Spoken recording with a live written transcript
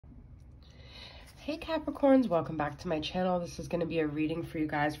Hey Capricorns, welcome back to my channel. This is going to be a reading for you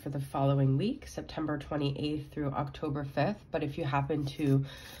guys for the following week, September 28th through October 5th. But if you happen to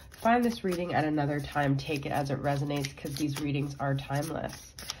find this reading at another time, take it as it resonates because these readings are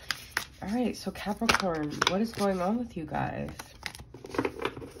timeless. All right, so Capricorn, what is going on with you guys?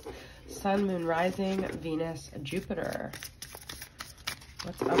 Sun, Moon, Rising, Venus, Jupiter.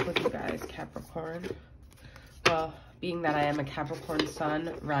 What's up with you guys, Capricorn? Well, being that I am a Capricorn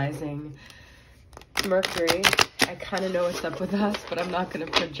Sun, Rising, Mercury, I kind of know what's up with us, but I'm not going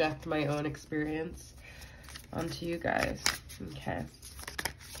to project my own experience onto you guys. Okay.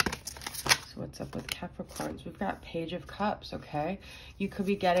 So what's up with Capricorns? We've got Page of Cups, okay? You could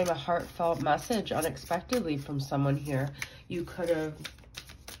be getting a heartfelt message unexpectedly from someone here. You could have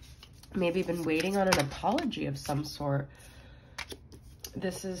maybe been waiting on an apology of some sort.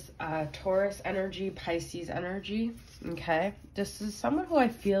 This is Taurus energy, Pisces energy, okay? This is someone who I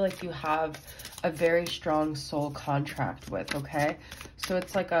feel like you have a very strong soul contract with, okay? So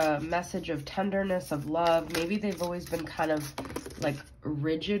it's like a message of tenderness, of love. Maybe they've always been kind of like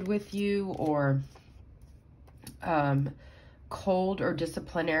rigid with you or cold or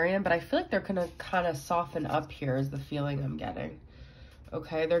disciplinarian, but I feel like they're gonna kind of soften up here is the feeling I'm getting,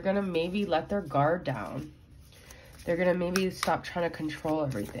 okay? They're gonna maybe let their guard down. They're going to maybe stop trying to control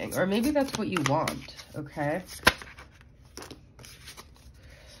everything. Or maybe that's what you want, okay?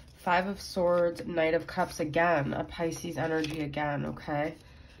 Five of Swords, Knight of Cups again. A Pisces energy again, okay?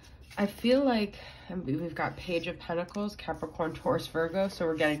 I feel like we've got Page of Pentacles, Capricorn, Taurus, Virgo. So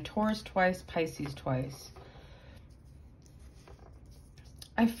we're getting Taurus twice, Pisces twice.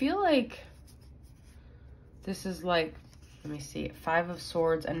 I feel like this is like, let me see, Five of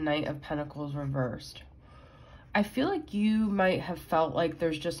Swords and Knight of Pentacles reversed. I feel like you might have felt like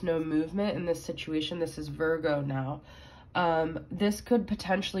there's just no movement in this situation. This is Virgo now. This could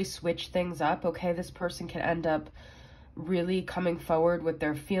potentially switch things up, okay? This person can end up really coming forward with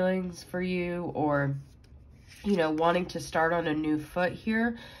their feelings for you or, you know, wanting to start on a new foot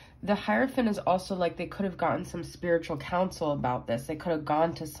here. The Hierophant is also like they could have gotten some spiritual counsel about this. They could have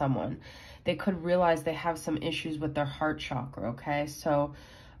gone to someone. They could realize they have some issues with their heart chakra, okay? So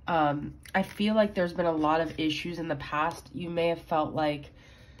I feel like there's been a lot of issues in the past. You may have felt like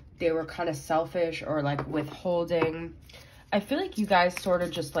they were kind of selfish or like withholding. I feel like you guys sort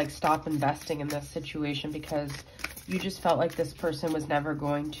of just like stop investing in this situation because you just felt like this person was never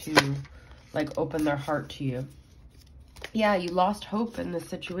going to like open their heart to you. Yeah, you lost hope in this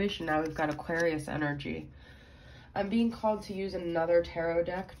situation. Now we've got Aquarius energy. I'm being called to use another tarot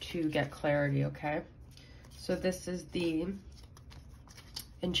deck to get clarity, okay? So this is the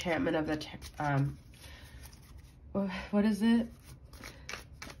Enchantment of the what is it?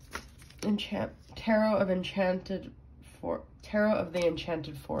 Tarot of the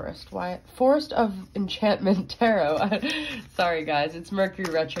Enchanted Forest. Why? Forest of Enchantment Tarot. Sorry guys, it's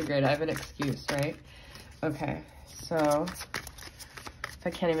Mercury retrograde. I have an excuse, right? Okay, so if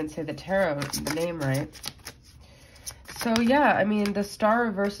I can't even say the name right. So yeah, I mean, the Star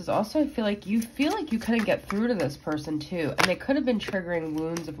reverse is also, I feel like you couldn't get through to this person too. And they could have been triggering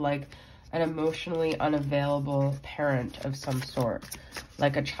wounds of like an emotionally unavailable parent of some sort,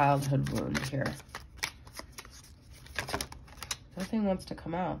 like a childhood wound here. Nothing wants to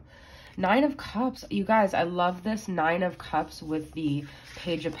come out. Nine of Cups. You guys, I love this Nine of Cups with the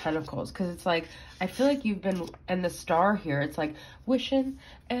Page of Pentacles because it's like, I feel like you've been, and the Star here, it's like wishing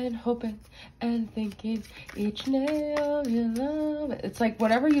and hoping and thinking each day of your love. It's like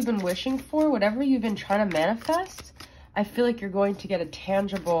whatever you've been wishing for, whatever you've been trying to manifest, I feel like you're going to get a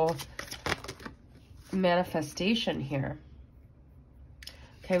tangible manifestation here.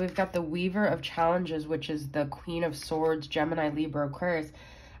 Okay, we've got the Weaver of Challenges, which is the Queen of Swords, Gemini, Libra, Aquarius.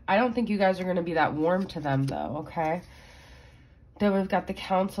 I don't think you guys are going to be that warm to them, though, okay? Then we've got the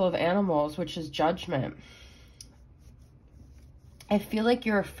Council of Animals, which is Judgment. I feel like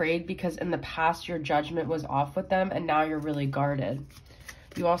you're afraid because in the past your judgment was off with them, and now you're really guarded.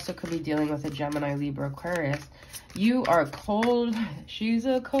 You also could be dealing with a Gemini, Libra, Aquarius. You are cold. She's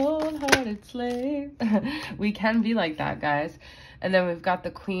a cold-hearted slave. We can be like that, guys. And then we've got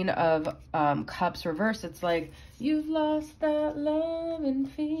the Queen of Cups reverse. It's like, you've lost that love and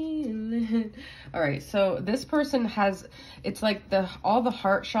feeling. All right, so this person has, it's like all the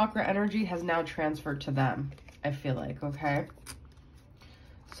heart chakra energy has now transferred to them, I feel like, okay?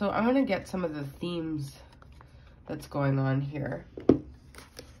 So I'm going to get some of the themes that's going on here.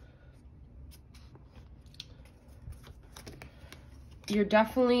 You're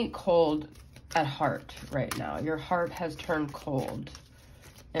definitely cold at heart right now. Your heart has turned cold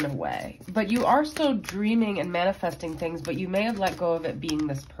in a way, but you are still dreaming and manifesting things, but you may have let go of it being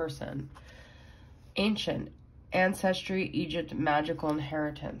this person. Ancient. Ancestry, Egypt, magical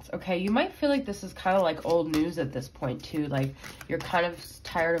inheritance. Okay, you might feel like this is kind of like old news at this point too. Like you're kind of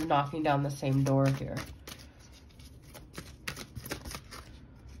tired of knocking down the same door here.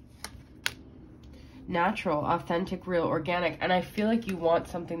 Natural, authentic, real, organic. And I feel like you want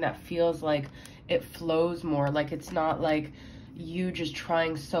something that feels like it flows more. Like it's not like you just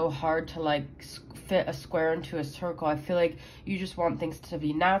trying so hard to like fit a square into a circle. I feel like you just want things to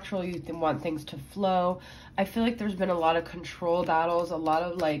be natural. You want things to flow. I feel like there's been a lot of control battles, a lot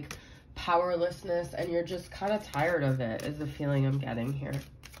of like powerlessness, and you're just kind of tired of it is the feeling I'm getting here.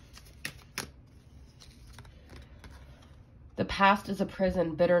 The past is a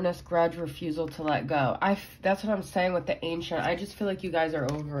prison, bitterness, grudge, refusal to let go. That's what I'm saying with the Ancient. I just feel like you guys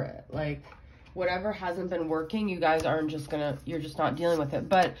are over it. Like whatever hasn't been working, you guys aren't just gonna, you're just not dealing with it.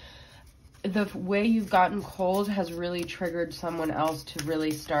 But the way you've gotten cold has really triggered someone else to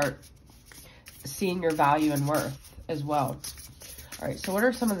really start seeing your value and worth as well. All right, so what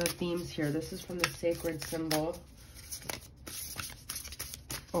are some of the themes here? This is from the Sacred Symbol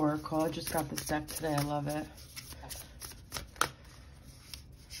Oracle. I just got this deck today. I love it.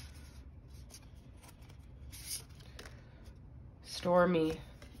 Stormy.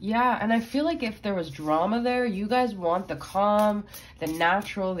 Yeah, and I feel like if there was drama there, you guys want the calm, the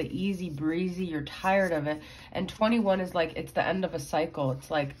natural, the easy breezy. You're tired of it. And 21 is like, it's the end of a cycle. It's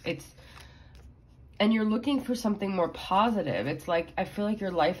like, and you're looking for something more positive. It's like, I feel like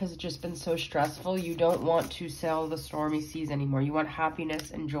your life has just been so stressful. You don't want to sail the stormy seas anymore. You want happiness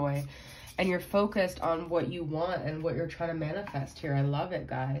and joy. And you're focused on what you want and what you're trying to manifest here. I love it,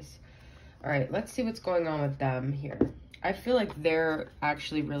 guys. All right, let's see what's going on with them here. I feel like they're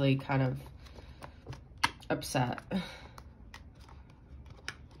actually really kind of upset.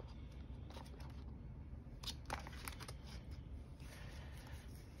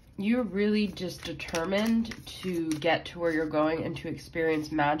 You're really just determined to get to where you're going and to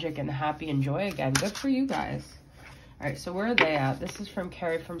experience magic and happy and joy again. Good for you guys. All right, so where are they at? This is from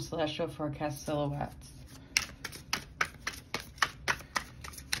Carrie from Celestial Forecast Silhouettes.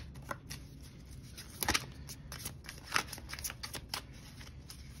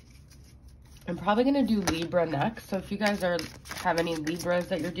 I'm probably going to do Libra next. So if you guys have any Libras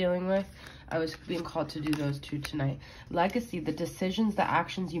that you're dealing with, I was being called to do those two tonight. Legacy, the decisions, the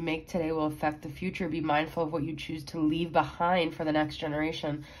actions you make today will affect the future. Be mindful of what you choose to leave behind for the next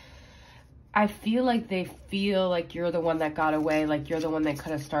generation. I feel like they feel like you're the one that got away, like you're the one they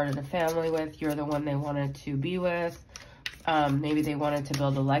could have started a family with. You're the one they wanted to be with. Maybe they wanted to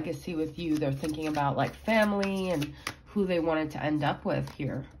build a legacy with you. They're thinking about like family and who they wanted to end up with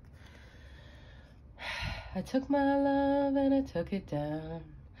here. I took my love and I took it down.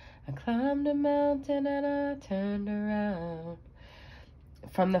 I climbed a mountain and I turned around.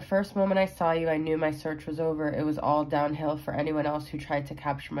 From the first moment I saw you, I knew my search was over. It was all downhill for anyone else who tried to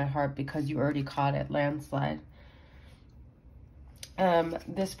capture my heart because you already caught it. Landslide.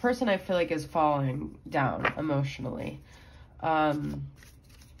 This person I feel like is falling down emotionally.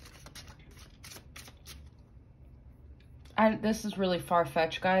 This is really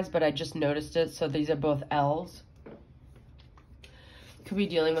far-fetched, guys, but I just noticed it. So these are both L's. Could be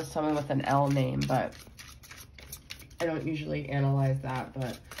dealing with someone with an L name, but I don't usually analyze that,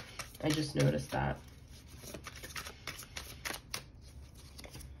 but I just noticed that.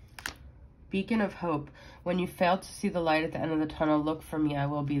 Beacon of hope. When you fail to see the light at the end of the tunnel, look for me. I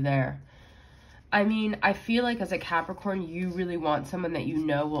will be there. I mean, I feel like as a Capricorn, you really want someone that you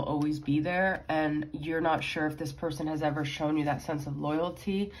know will always be there, and you're not sure if this person has ever shown you that sense of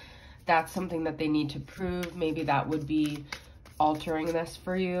loyalty. That's something that they need to prove. Maybe that would be altering this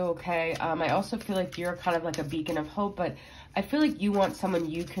for you, okay? I also feel like you're kind of like a beacon of hope, but I feel like you want someone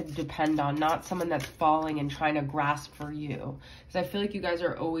you could depend on, not someone that's falling and trying to grasp for you. Because I feel like you guys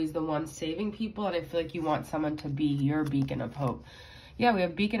are always the ones saving people, and I feel like you want someone to be your beacon of hope. Yeah, we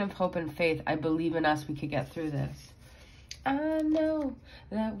have beacon of hope and faith. I believe in us. We could get through this. I know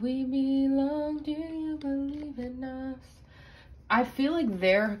that we belong. Do you believe in us? I feel like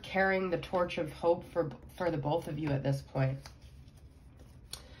they're carrying the torch of hope for the both of you at this point.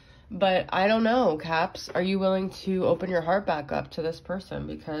 But I don't know, Caps. Are you willing to open your heart back up to this person?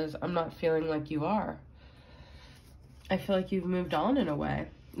 Because I'm not feeling like you are. I feel like you've moved on in a way.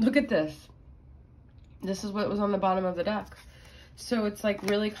 Look at this. This is what was on the bottom of the deck. So it's like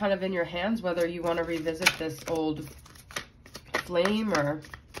really kind of in your hands whether you want to revisit this old flame or...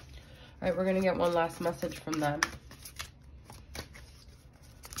 All right, we're going to get one last message from them.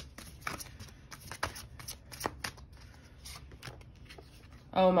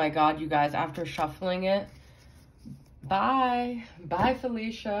 Oh my God, you guys, after shuffling it, bye. Bye,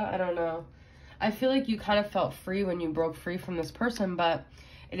 Felicia. I don't know. I feel like you kind of felt free when you broke free from this person, but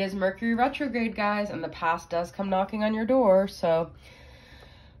it is Mercury retrograde, guys, and the past does come knocking on your door. So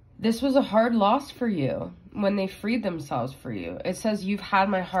this was a hard loss for you when they freed themselves for you. It says, you've had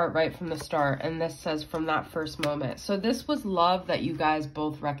my heart right from the start. And this says, from that first moment. So this was love that you guys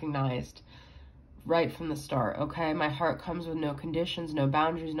both recognized right from the start, okay? My heart comes with no conditions, no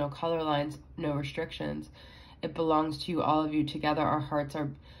boundaries, no color lines, no restrictions. It belongs to you, all of you together. Our hearts are,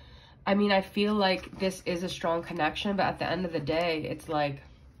 I mean, I feel like this is a strong connection, but at the end of the day, it's like,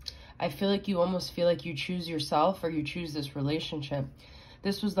 I feel like you almost feel like you choose yourself or you choose this relationship.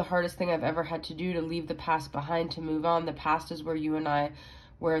 This was the hardest thing I've ever had to do, to leave the past behind, to move on. The past is where you and I,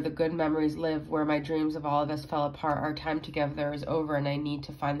 where the good memories live, where my dreams of all of us fell apart. Our time together is over, and I need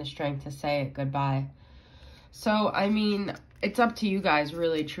to find the strength to say it goodbye. So, I mean, it's up to you guys,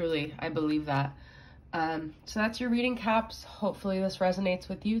 really, truly. I believe that. So that's your reading, Caps. Hopefully this resonates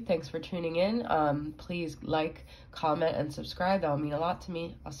with you. Thanks for tuning in. Please like, comment, and subscribe. That will mean a lot to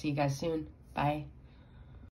me. I'll see you guys soon. Bye.